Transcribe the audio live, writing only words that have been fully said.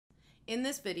In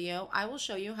this video, I will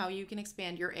show you how you can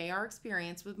expand your AR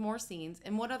experience with more scenes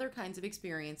and what other kinds of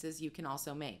experiences you can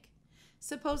also make.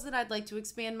 Suppose that I'd like to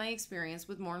expand my experience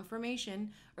with more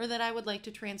information, or that I would like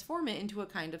to transform it into a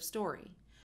kind of story.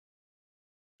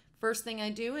 First thing I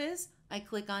do is I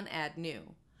click on Add New.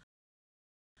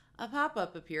 A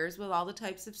pop-up appears with all the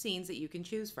types of scenes that you can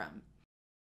choose from.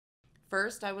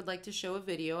 First, I would like to show a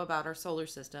video about our solar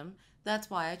system. That's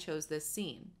why I chose this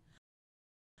scene.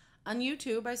 On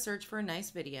YouTube, I search for a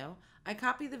nice video, I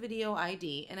copy the video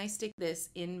ID, and I stick this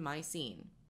in my scene.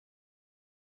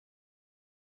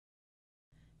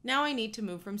 Now I need to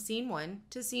move from scene 1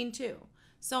 to scene 2,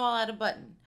 so I'll add a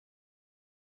button.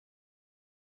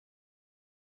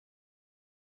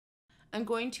 I'm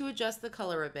going to adjust the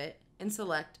color a bit and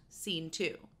select scene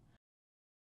 2.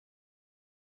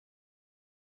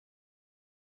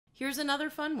 Here's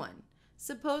another fun one.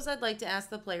 Suppose I'd like to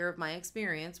ask the player of my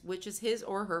experience which is his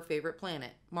or her favorite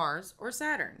planet, Mars or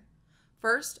Saturn.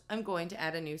 First, I'm going to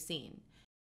add a new scene.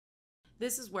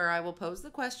 This is where I will pose the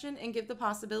question and give the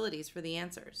possibilities for the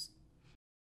answers.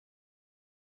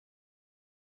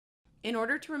 In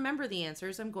order to remember the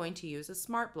answers, I'm going to use a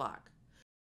smart block.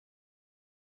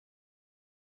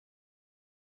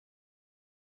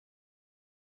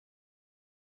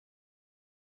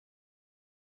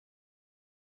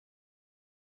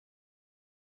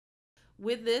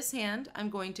 With this hand,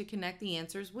 I'm going to connect the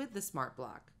answers with the smart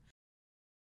block.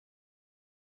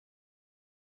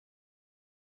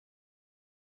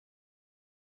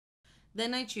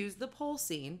 Then I choose the poll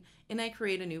scene and I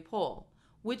create a new poll.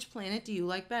 Which planet do you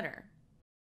like better?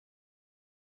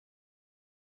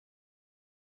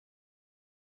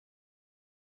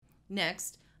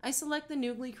 Next, I select the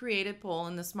newly created poll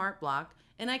in the smart block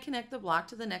and I connect the block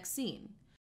to the next scene.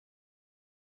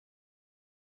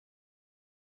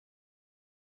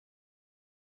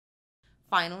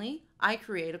 Finally, I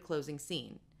create a closing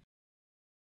scene.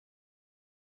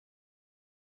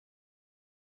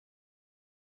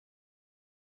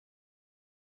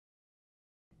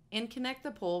 And connect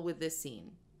the poll with this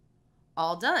scene.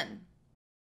 All done!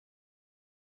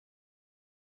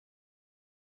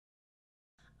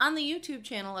 On the YouTube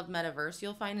channel of Metaverse,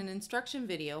 you'll find an instruction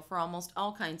video for almost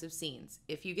all kinds of scenes.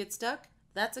 If you get stuck,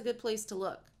 that's a good place to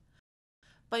look.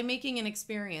 By making an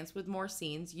experience with more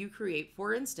scenes, you create,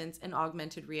 for instance, an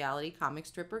augmented reality comic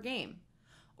strip or game.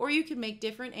 Or you can make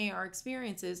different AR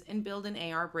experiences and build an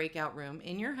AR breakout room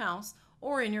in your house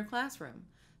or in your classroom.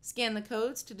 Scan the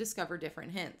codes to discover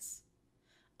different hints.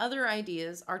 Other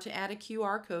ideas are to add a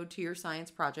QR code to your science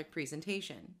project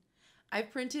presentation.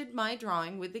 I've printed my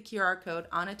drawing with the QR code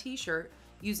on a t-shirt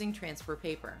using transfer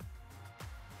paper.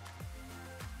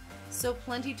 So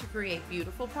plenty to create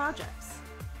beautiful projects.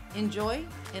 Enjoy,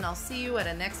 and I'll see you at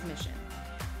a next mission.